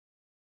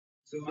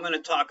So I'm going to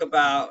talk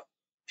about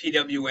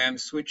PWM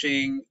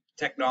switching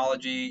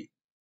technology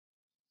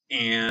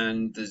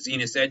and the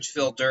Xenus Edge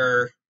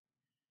Filter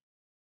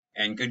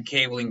and good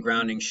cabling,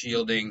 grounding,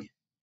 shielding.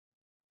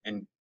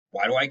 And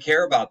why do I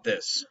care about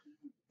this?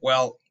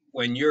 Well,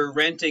 when you're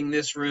renting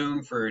this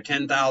room for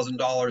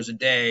 $10,000 a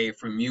day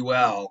from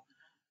UL,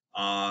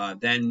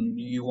 then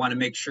you want to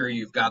make sure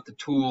you've got the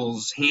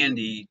tools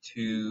handy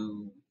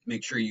to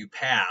make sure you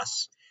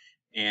pass.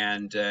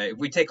 And if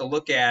we take a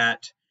look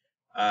at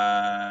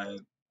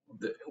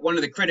one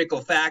of the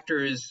critical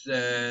factors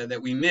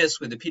that we miss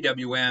with the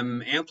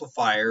PWM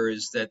amplifier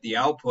is that the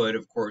output,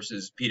 of course,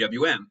 is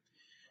PWM.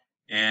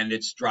 And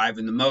it's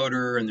driving the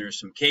motor, and there's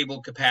some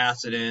cable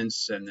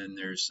capacitance, and then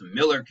there's some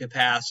Miller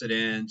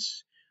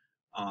capacitance.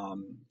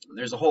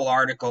 There's a whole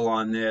article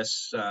on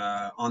this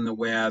on the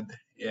web.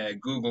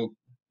 Google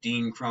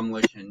Dean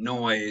Crumlish and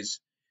noise,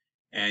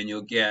 and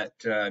you'll get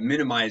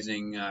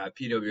minimizing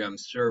PWM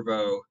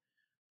servo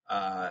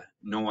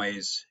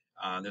noise.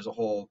 There's a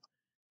whole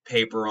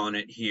paper on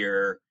it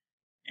here,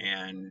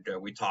 and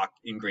we talk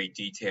in great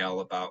detail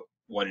about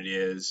what it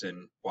is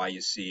and why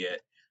you see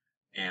it.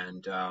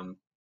 And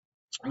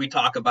we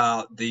talk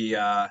about the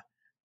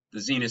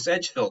Xenus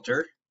Edge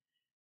Filter,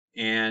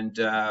 and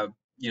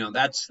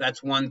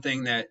that's one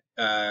thing that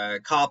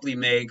Copley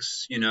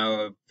makes.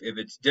 If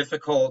it's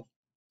difficult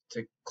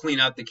to clean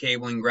up the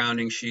cabling,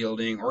 grounding,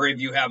 shielding, or if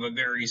you have a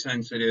very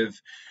sensitive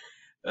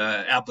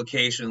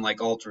application like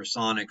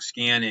ultrasonic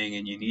scanning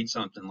and you need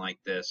something like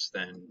this,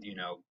 then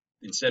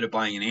instead of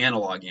buying an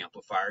analog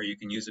amplifier, you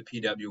can use a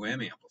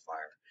PWM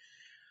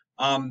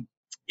amplifier.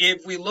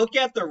 If we look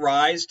at the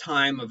rise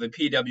time of a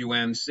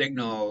PWM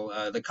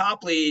signal, the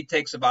Copley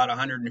takes about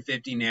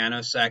 150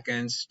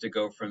 nanoseconds to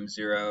go from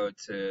 0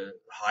 to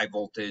high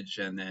voltage,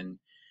 and then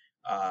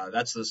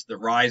that's the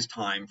rise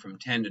time from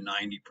 10 to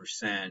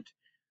 90%.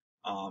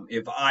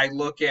 If I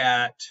look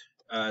at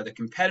the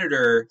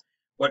competitor,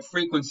 what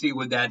frequency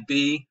would that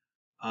be?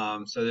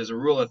 So there's a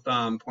rule of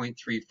thumb,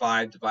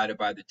 0.35 divided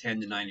by the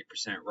 10 to 90%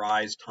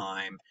 rise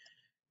time.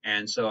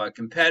 And so a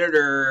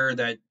competitor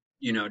that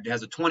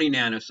has a 20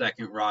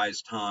 nanosecond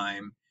rise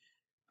time,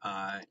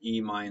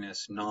 E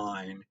minus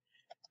 9,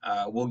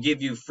 will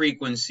give you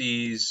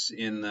frequencies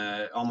in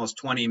the almost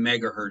 20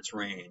 megahertz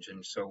range.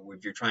 And so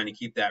if you're trying to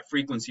keep that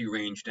frequency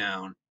range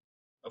down,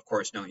 of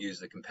course, don't use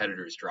the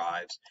competitor's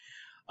drives.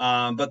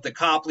 But the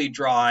Copley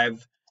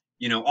drive,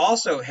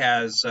 also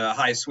has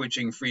high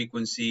switching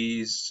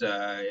frequencies.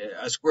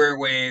 A square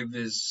wave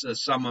is a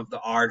sum of the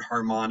odd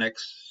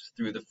harmonics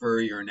through the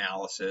Fourier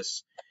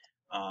analysis.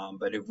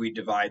 But if we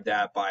divide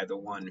that by the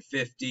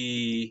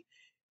 150,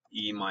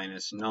 E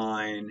minus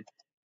 9,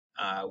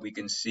 we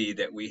can see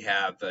that we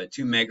have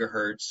 2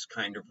 megahertz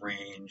kind of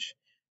range.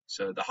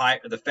 So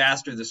the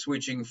faster the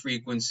switching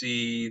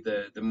frequency,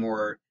 the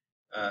more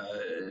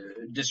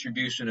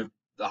distribution of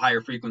the higher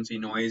frequency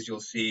noise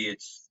you'll see.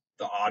 It's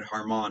the odd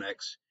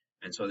harmonics.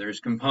 And so there's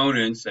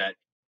components at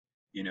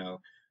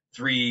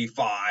 3,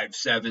 5,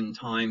 7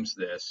 times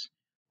this.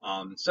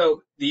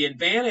 So the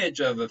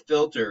advantage of a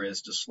filter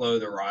is to slow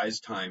the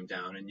rise time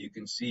down, and you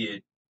can see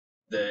it.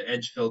 The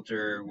edge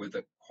filter with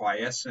a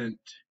quiescent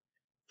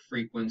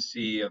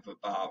frequency of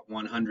about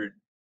 100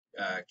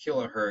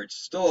 kilohertz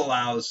still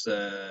allows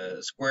the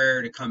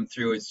square to come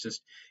through.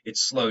 It's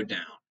slowed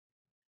down.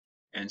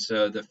 And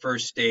so the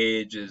first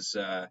stage is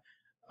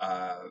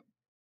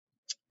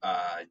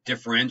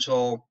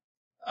differential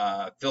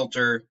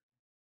filter,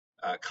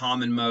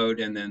 common mode,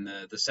 and then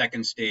the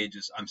second stage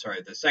is,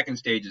 the second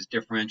stage is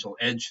differential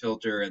edge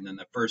filter, and then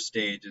the first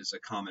stage is a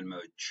common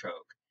mode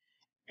choke.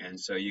 And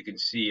so you can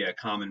see a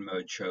common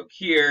mode choke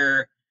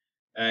here,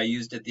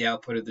 used at the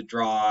output of the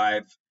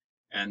drive,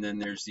 and then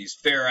there's these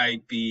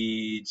ferrite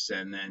beads,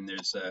 and then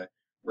there's a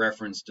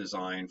reference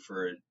design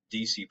for a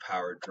DC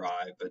powered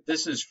drive, but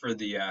this is for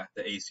the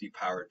AC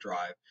powered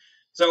drive.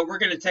 So we're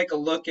going to take a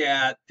look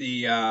at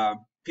the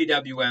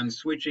PWM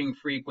switching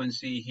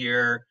frequency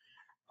here.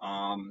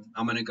 I'm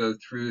going to go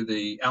through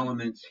the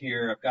elements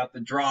here. I've got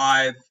the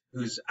drive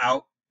who's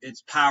out.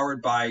 It's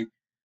powered by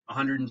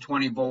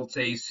 120 volts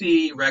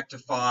AC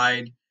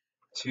rectified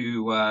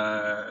to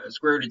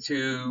square root of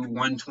 2,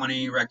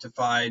 120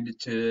 rectified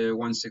to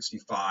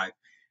 165.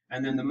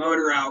 And then the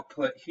motor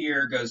output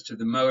here goes to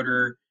the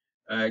motor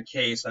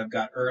case. I've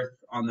got earth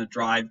on the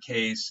drive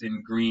case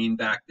in green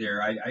back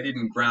there. I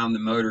didn't ground the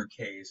motor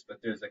case, but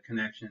there's a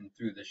connection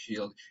through the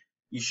shield.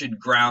 You should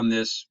ground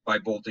this by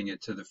bolting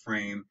it to the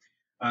frame.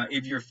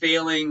 If you're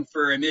failing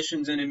for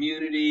emissions and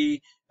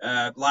immunity,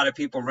 a lot of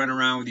people run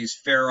around with these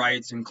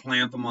ferrites and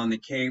clamp them on the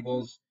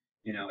cables,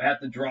 at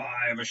the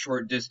drive, a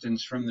short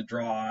distance from the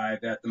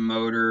drive, at the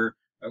motor,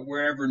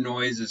 wherever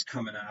noise is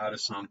coming out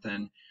of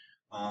something.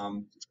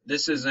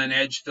 This is an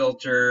edge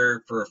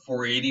filter for a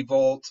 480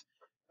 volt,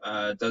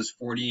 does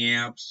 40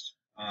 amps.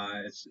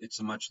 It's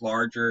a much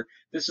larger.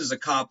 This is a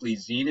Copley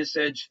Xenus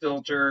Edge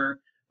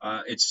filter.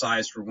 It's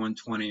sized for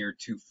 120 or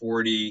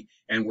 240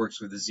 and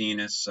works with the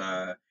Xenus,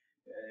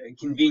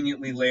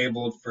 conveniently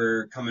labeled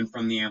for coming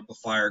from the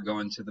amplifier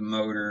going to the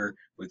motor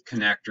with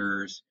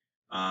connectors.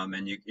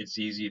 And it's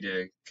easy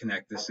to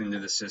connect this into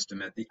the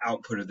system at the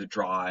output of the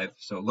drive,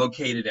 so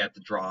located at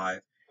the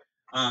drive.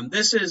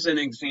 This is an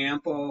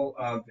example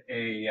of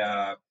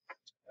a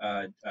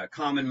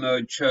common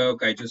mode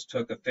choke. I just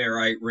took a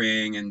ferrite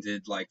ring and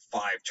did like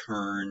 5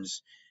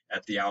 turns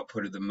at the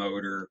output of the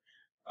motor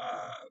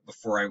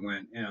before I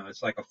went,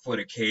 it's like a foot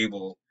of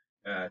cable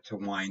to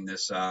wind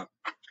this up.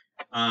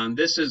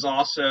 This is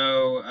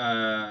also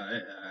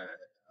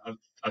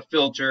a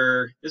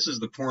filter. This is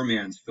the poor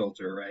man's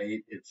filter,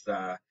 right? It's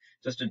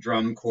just a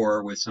drum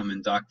core with some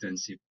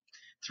inductance.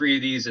 3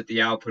 of these at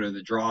the output of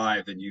the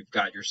drive, and you've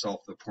got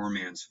yourself the poor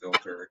man's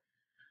filter.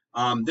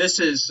 This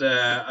is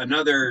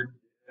another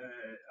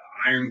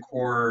iron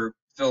core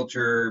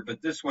filter,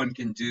 but this one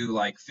can do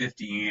like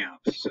 50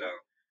 amps, so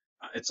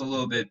it's a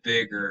little bit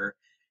bigger.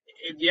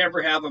 If you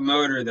ever have a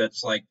motor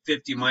that's like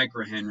 50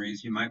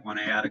 microhenries, you might want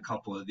to add a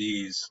couple of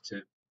these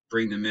to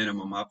bring the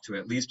minimum up to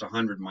at least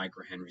 100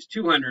 microhenries.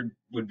 200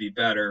 would be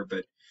better,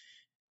 but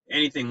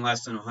anything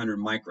less than 100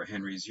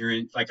 microhenries, you're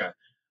in like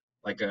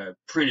a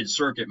printed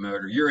circuit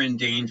motor, you're in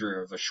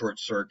danger of a short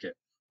circuit.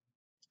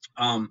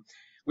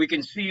 We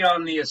can see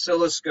on the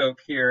oscilloscope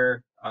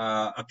here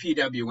a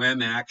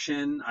PWM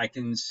action. I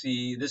can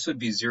see this would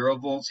be 0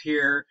 volts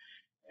here.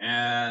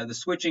 The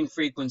switching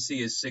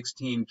frequency is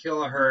 16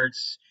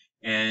 kilohertz,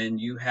 and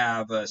you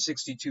have a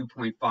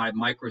 62.5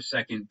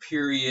 microsecond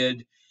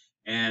period.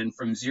 And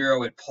from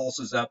 0, it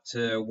pulses up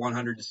to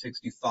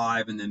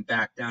 165 and then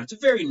back down. It's a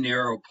very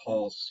narrow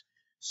pulse,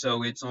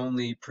 so it's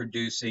only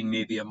producing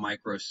maybe a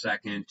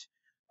microsecond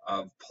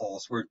of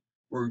pulse.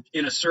 We're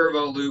in a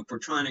servo loop. We're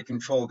trying to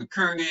control the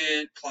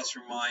current, plus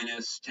or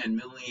minus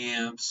 10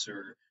 milliamps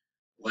or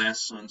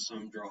less on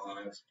some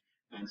drives.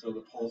 And so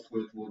the pulse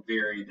width will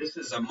vary. This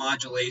is a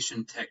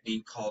modulation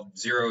technique called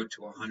 0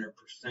 to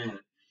 100%.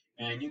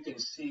 And you can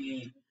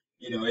see,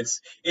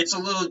 it's a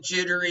little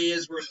jittery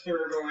as we're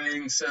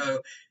servoing.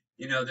 So,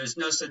 there's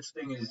no such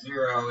thing as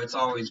 0. It's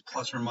always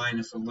plus or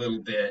minus a little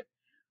bit.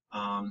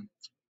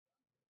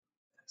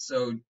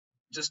 So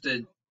just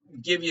to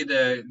give you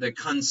the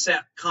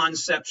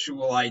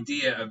conceptual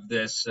idea of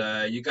this,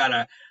 you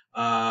got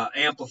a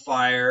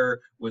amplifier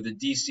with a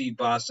DC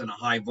bus and a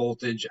high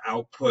voltage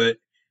output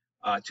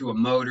to a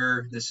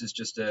motor. This is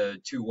just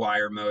a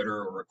 2-wire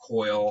motor or a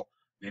coil.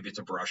 Maybe it's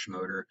a brush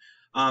motor.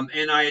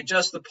 And I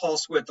adjust the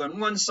pulse width on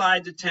one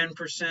side to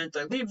 10%.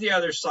 I leave the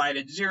other side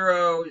at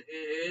 0.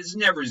 It's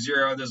never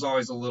 0. There's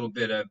always a little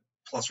bit of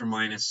plus or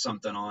minus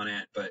something on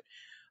it. But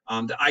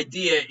the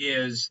idea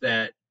is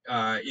that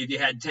if you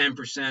had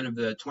 10% of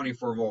the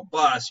 24-volt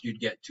bus, you'd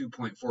get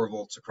 2.4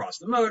 volts across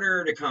the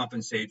motor to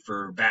compensate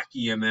for back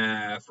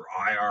EMF or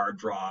IR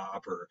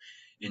drop or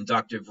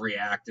inductive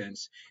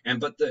reactance.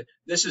 But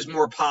this is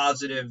more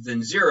positive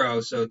than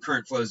 0, so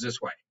current flows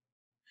this way.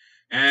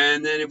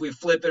 And then if we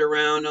flip it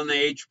around on the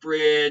H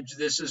bridge,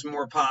 this is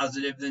more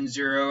positive than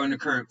 0, and the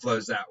current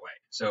flows that way.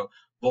 So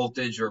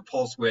voltage or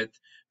pulse width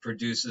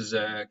produces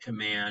a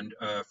command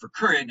for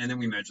current, and then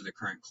we measure the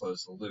current,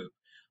 close the loop.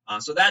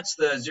 So that's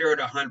the 0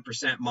 to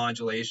 100%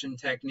 modulation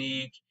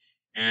technique.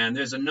 And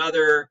there's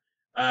another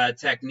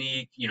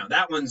technique,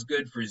 that one's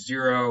good for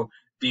 0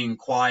 being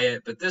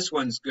quiet, but this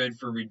one's good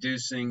for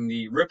reducing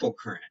the ripple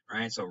current,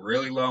 right? So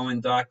really low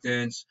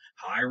inductance,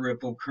 high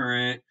ripple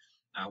current.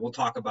 We'll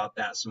talk about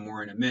that some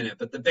more in a minute.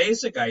 But the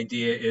basic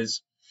idea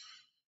is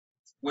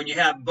when you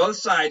have both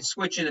sides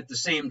switching at the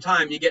same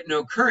time, you get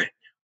no current.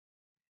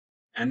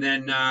 And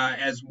then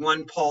as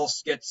one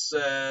pulse gets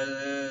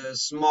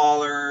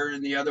smaller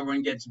and the other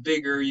one gets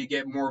bigger, you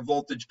get more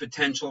voltage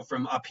potential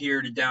from up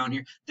here to down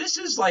here. This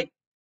is like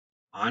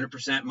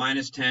 100%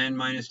 minus 10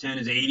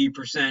 is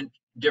 80%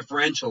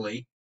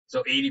 differentially.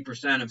 So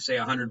 80% of, say,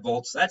 100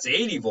 volts, that's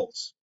 80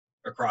 volts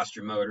across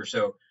your motor.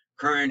 So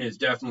current is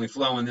definitely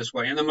flowing this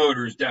way, and the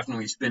motor is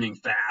definitely spinning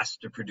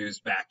fast to produce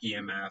back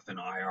EMF and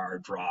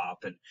IR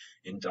drop and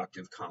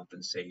inductive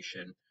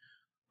compensation.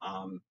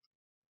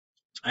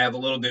 I have a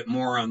little bit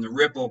more on the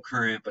ripple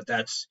current, but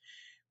that's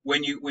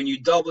when you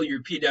double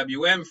your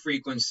PWM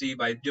frequency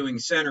by doing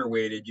center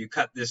weighted, you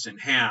cut this in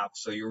half,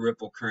 so your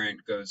ripple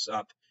current goes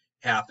up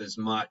half as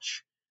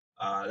much.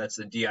 That's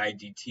the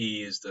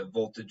DIDT, is the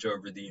voltage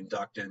over the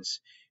inductance.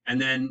 And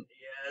then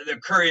the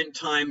current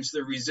times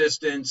the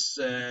resistance,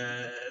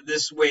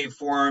 this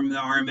waveform, the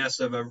RMS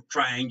of a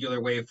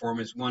triangular waveform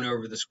is 1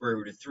 over the square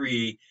root of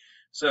 3.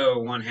 So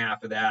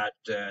 1/2 of that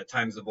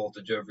times the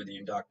voltage over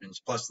the inductance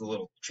plus the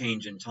little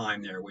change in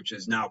time there, which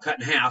is now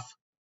cut in half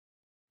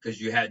because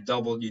you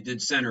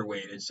did center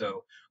weighted.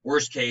 So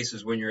worst case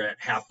is when you're at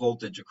half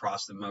voltage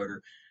across the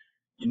motor.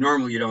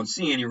 Normally you don't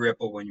see any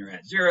ripple when you're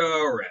at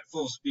 0 or at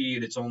full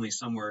speed. It's only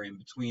somewhere in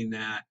between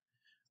that.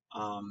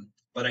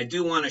 But I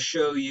do want to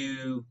show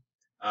you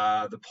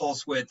the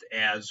pulse width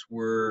as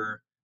we're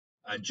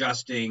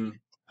adjusting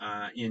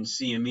in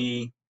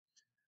CME.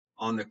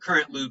 On the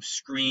current loop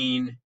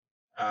screen,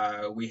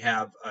 we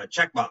have a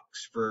checkbox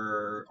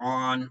for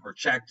on or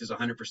checked is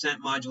 100%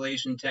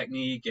 modulation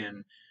technique,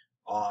 and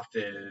off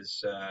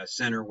is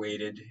center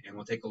weighted. And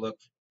we'll take a look.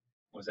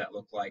 What does that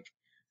look like?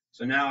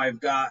 So now I've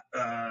got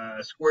a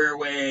square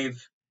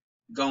wave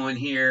going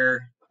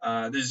here.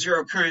 There's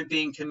zero current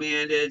being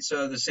commanded,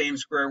 so the same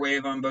square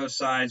wave on both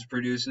sides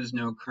produces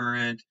no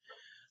current.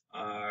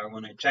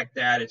 When I check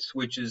that, it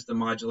switches the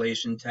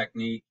modulation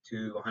technique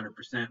to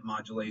 100%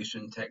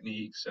 modulation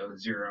technique, so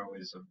 0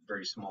 is a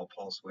very small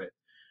pulse width.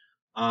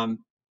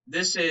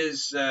 This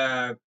is,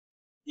 if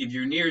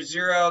you're near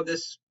 0,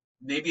 this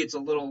maybe it's a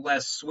little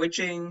less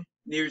switching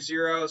near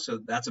 0, so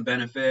that's a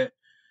benefit.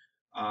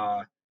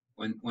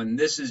 When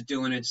this is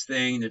doing its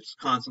thing, it's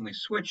constantly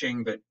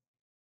switching, but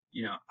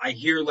you know, I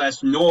hear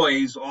less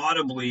noise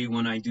audibly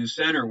when I do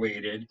center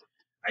weighted.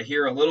 I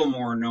hear a little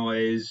more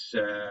noise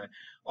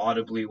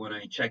audibly when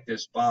I check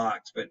this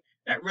box, but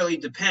that really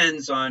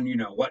depends on, you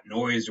know, what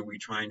noise are we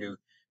trying to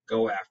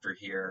go after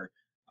here.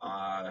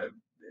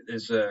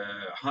 There's a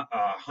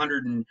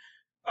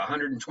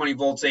 120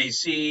 volts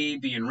AC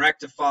being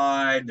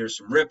rectified. There's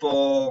some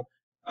ripple.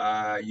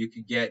 You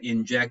could get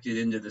injected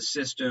into the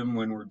system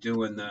when we're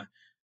doing the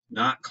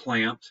not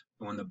clamped.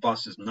 When the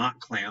bus is not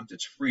clamped,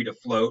 it's free to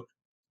float.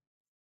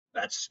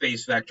 That's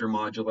space vector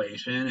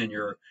modulation, and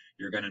you're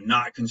going to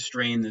not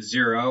constrain the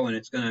 0, and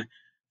it's going to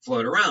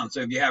float around. So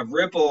if you have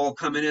ripple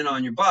coming in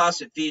on your bus,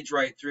 it feeds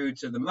right through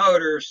to the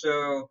motor.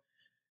 So,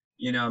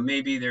 you know,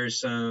 maybe there's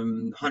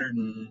some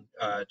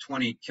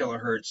 120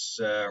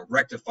 kilohertz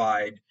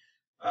rectified,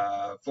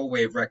 full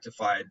wave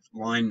rectified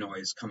line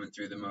noise coming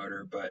through the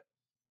motor, but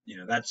you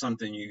know, that's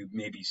something you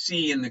maybe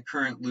see in the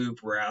current loop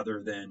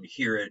rather than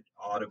hear it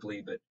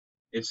audibly, but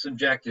it's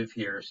subjective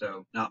here,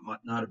 so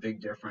not a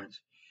big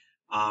difference.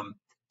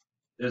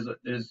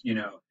 There's you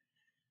know,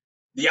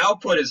 the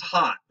output is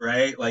hot,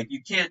 right? Like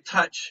you can't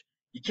touch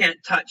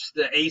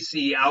the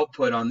AC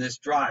output on this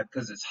drive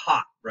because it's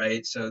hot,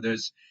 right? So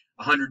there's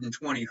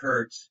 120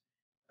 hertz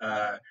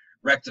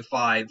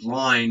rectified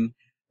line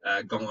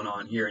going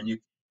on here, and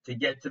to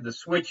get to the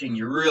switching,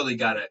 you really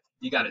gotta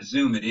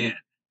zoom it in,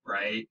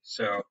 right?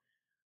 So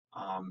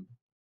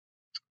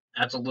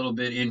that's a little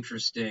bit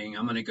interesting.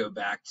 I'm gonna go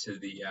back to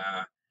the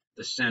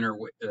center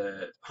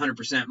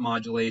 100%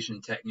 modulation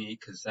technique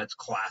because that's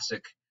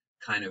classic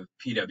kind of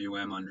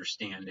PWM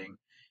understanding.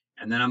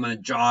 And then I'm going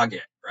to jog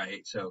it,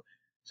 right? So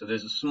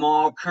there's a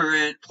small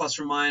current, plus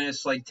or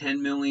minus like 10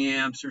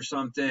 milliamps or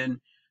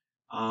something.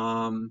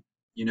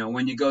 You know,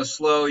 when you go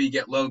slow, you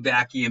get low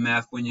back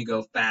EMF. When you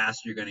go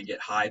fast, you're going to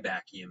get high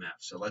back EMF.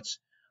 So let's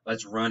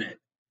run it.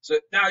 So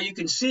now you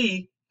can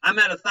see I'm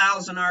at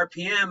 1,000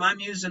 RPM. I'm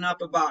using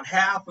up about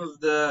half of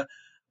the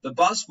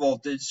bus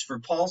voltage for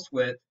pulse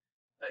width.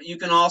 You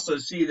can also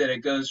see that it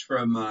goes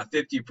from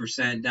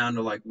 50% down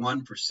to like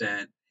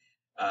 1%.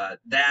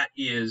 That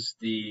is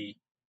the,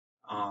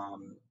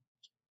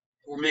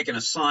 we're making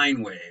a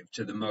sine wave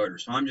to the motor.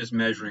 So I'm just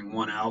measuring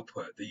one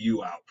output, the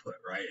U output,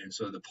 right? And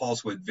so the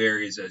pulse width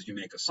varies as you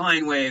make a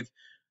sine wave.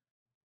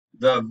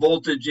 The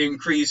voltage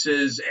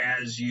increases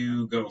as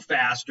you go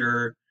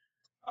faster.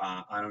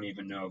 I don't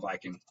even know if I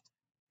can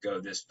go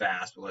this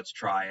fast, but let's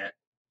try it.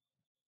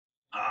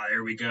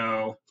 There we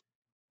go.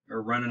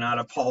 We're running out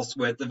of pulse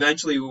width.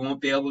 Eventually, we won't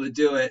be able to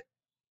do it.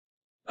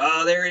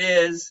 Oh, there it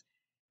is.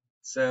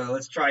 So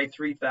let's try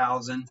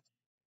 3,000.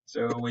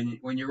 So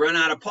when you run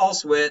out of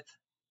pulse width,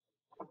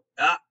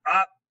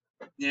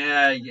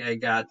 yeah, I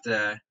got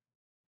a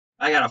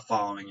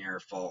following error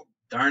fault.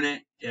 Darn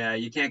it. Yeah,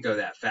 you can't go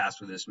that fast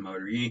with this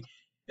motor.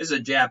 This is a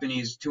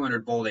Japanese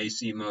 200 volt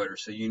AC motor,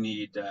 so you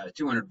need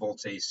 200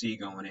 volts AC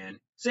going in.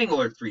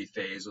 Single or three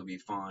phase will be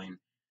fine.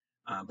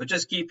 But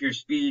just keep your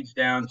speeds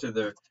down to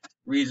the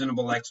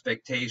reasonable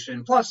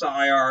expectation, plus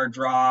IR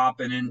drop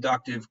and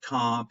inductive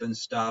comp and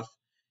stuff,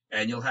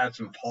 and you'll have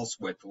some pulse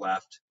width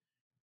left.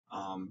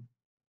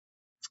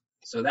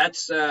 So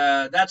that's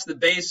the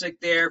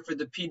basic there for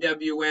the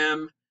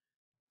PWM.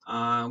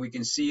 We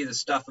can see the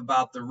stuff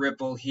about the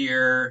ripple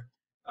here.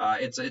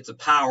 It's a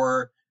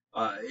power.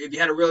 If you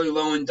had a really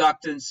low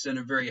inductance and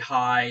a very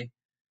high